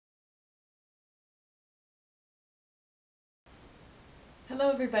Hello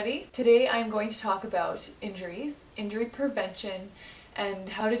everybody. Today I'm going to talk about injuries, injury prevention, and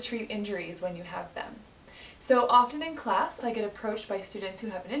how to treat injuries when you have them. So often in class I get approached by students who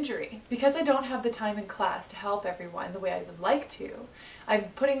have an injury. Because I don't have the time in class to help everyone the way I would like to, I'm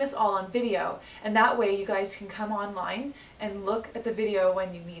putting this all on video, and that way you guys can come online and look at the video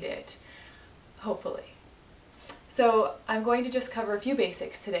when you need it, hopefully. So I'm going to just cover a few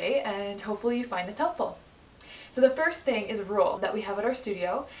basics today and hopefully you find this helpful. So the first thing is a rule that we have at our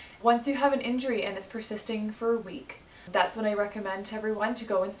studio. Once you have an injury and it's persisting for a week, that's when I recommend to everyone to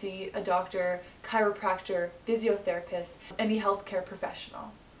go and see a doctor, chiropractor, physiotherapist, any healthcare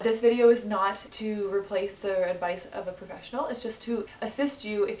professional. This video is not to replace the advice of a professional, it's just to assist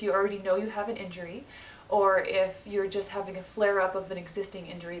you if you already know you have an injury or if you're just having a flare-up of an existing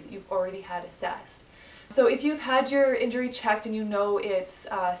injury that you've already had assessed. So if you've had your injury checked and you know it's,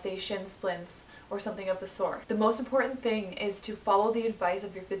 say, shin splints, or something of the sort. The most important thing is to follow the advice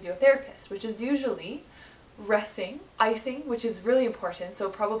of your physiotherapist, which is usually resting, icing, which is really important, so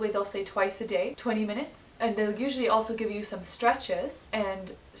probably they'll say twice a day, 20 minutes, and they'll usually also give you some stretches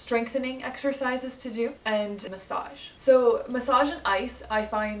and strengthening exercises to do, and massage. So massage and ice I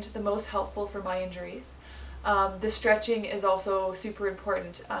find the most helpful for my injuries. The stretching is also super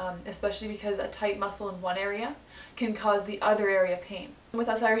important, especially because a tight muscle in one area can cause the other area pain. With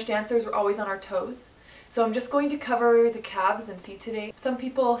us Irish dancers, we're always on our toes. So I'm just going to cover the calves and feet today. Some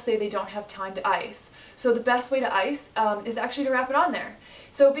people say they don't have time to ice. So the best way to ice is actually to wrap it on there.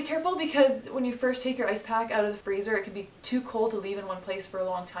 So be careful because when you first take your ice pack out of the freezer, it can be too cold to leave in one place for a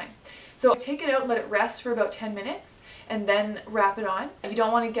long time. So take it out and let it rest for about 10 minutes. And then wrap it on. You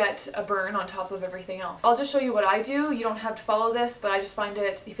don't want to get a burn on top of everything else. I'll just show you what I do. You don't have to follow this, but I just find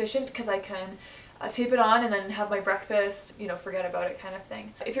it efficient because I can tape it on and then have my breakfast, forget about it kind of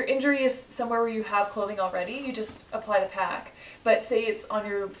thing. If your injury is somewhere where you have clothing already, you just apply the pack. But say it's on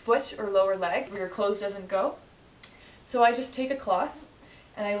your foot or lower leg where your clothes doesn't go. So I just take a cloth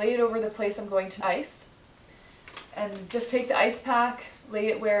and I lay it over the place I'm going to ice. And just take the ice pack, lay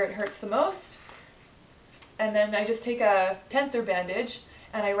it where it hurts the most. And then I just take a tensor bandage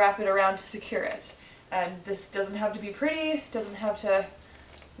and I wrap it around to secure it. And this doesn't have to be pretty, doesn't have to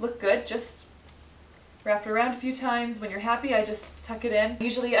look good, just wrap it around a few times. When you're happy, I just tuck it in.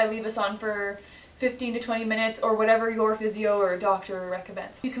 Usually I leave this on for 15 to 20 minutes or whatever your physio or doctor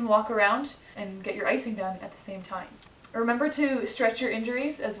recommends. You can walk around and get your icing done at the same time. Remember to stretch your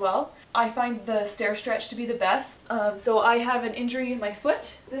injuries as well. I find the stair stretch to be the best. So I have an injury in my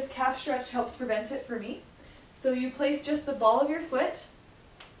foot. This calf stretch helps prevent it for me. So you place just the ball of your foot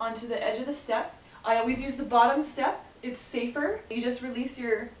onto the edge of the step. I always use the bottom step. It's safer. You just release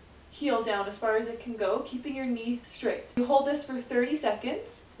your heel down as far as it can go, keeping your knee straight. You hold this for 30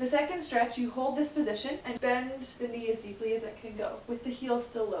 seconds. The second stretch, you hold this position and bend the knee as deeply as it can go, with the heel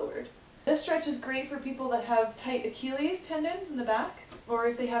still lowered. This stretch is great for people that have tight Achilles tendons in the back, or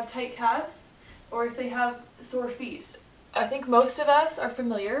if they have tight calves, or if they have sore feet. I think most of us are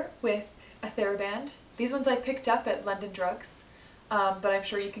familiar with a TheraBand. These ones I picked up at London Drugs, but I'm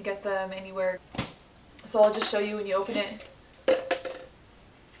sure you can get them anywhere. So I'll just show you when you open it.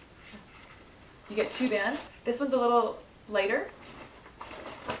 You get two bands. This one's a little lighter,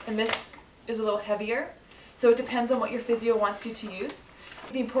 and this is a little heavier. So it depends on what your physio wants you to use.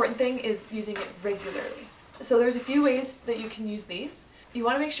 The important thing is using it regularly. So there's a few ways that you can use these. You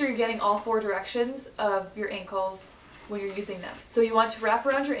want to make sure you're getting all four directions of your ankles when you're using them. So you want to wrap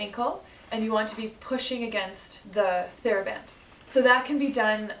around your ankle, and you want to be pushing against the TheraBand. So that can be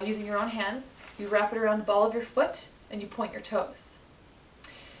done using your own hands. You wrap it around the ball of your foot and you point your toes.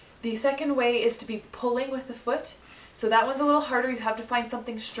 The second way is to be pulling with the foot. So that one's a little harder. You have to find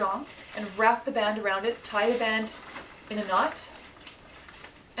something strong and wrap the band around it, tie the band in a knot,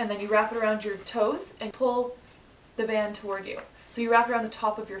 and then you wrap it around your toes and pull the band toward you. So you wrap it around the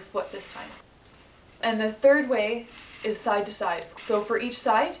top of your foot this time. And the third way is side to side. So for each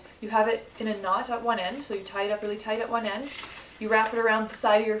side, you have it in a knot at one end, so you tie it up really tight at one end. You wrap it around the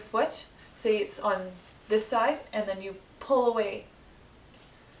side of your foot, say it's on this side, and then you pull away.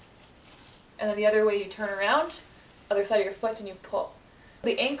 And then the other way you turn around, other side of your foot, and you pull.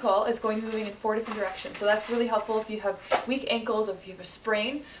 The ankle is going to be moving in 4 different directions, so that's really helpful if you have weak ankles, or if you have a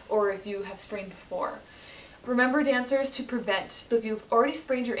sprain, or if you have sprained before. Remember, dancers, to prevent. So if you've already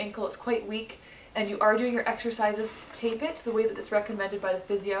sprained your ankle, it's quite weak, and you are doing your exercises, tape it the way that it's recommended by the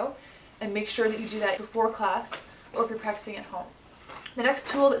physio, and make sure that you do that before class or if you're practicing at home. The next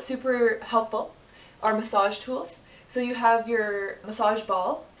tool that's super helpful are massage tools. So you have your massage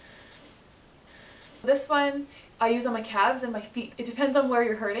ball. This one I use on my calves and my feet. It depends on where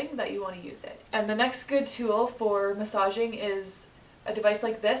you're hurting that you want to use it. And the next good tool for massaging is a device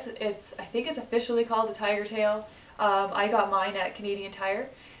like this. I think it's officially called a Tiger Tail. I got mine at Canadian Tire.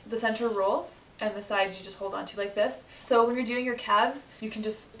 The center rolls and the sides you just hold onto like this. So when you're doing your calves, you can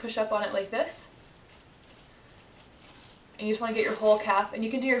just push up on it like this. And you just want to get your whole calf, and you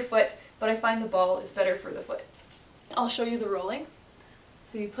can do your foot, but I find the ball is better for the foot. I'll show you the rolling.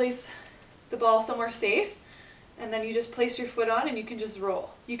 So you place the ball somewhere safe, and then you just place your foot on and you can just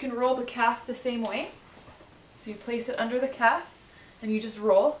roll. You can roll the calf the same way. So you place it under the calf and you just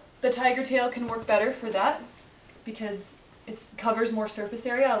roll. The Tiger Tail can work better for that because it covers more surface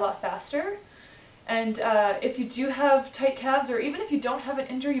area a lot faster. And if you do have tight calves, or even if you don't have an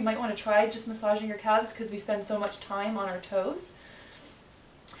injury, you might want to try just massaging your calves because we spend so much time on our toes.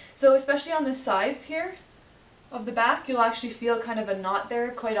 So especially on the sides here of the back, you'll actually feel kind of a knot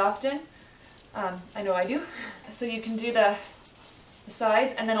there quite often. I know I do. So you can do the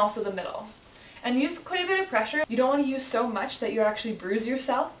sides and then also the middle. And use quite a bit of pressure. You don't want to use so much that you actually bruise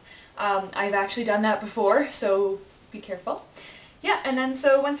yourself. I've actually done that before, so be careful. Yeah, and then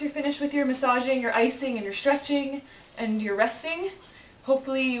so once you're finished with your massaging, your icing, and your stretching, and your resting,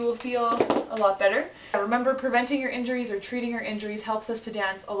 hopefully you will feel a lot better. Remember, preventing your injuries or treating your injuries helps us to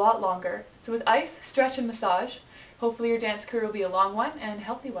dance a lot longer. So with ice, stretch, and massage, hopefully your dance career will be a long one and a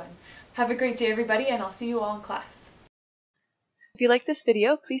healthy one. Have a great day, everybody, and I'll see you all in class. If you like this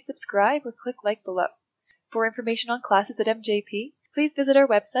video, please subscribe or click like below. For information on classes at MJP, please visit our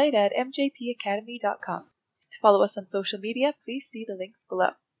website at mjpacademy.com. To follow us on social media, please see the links below.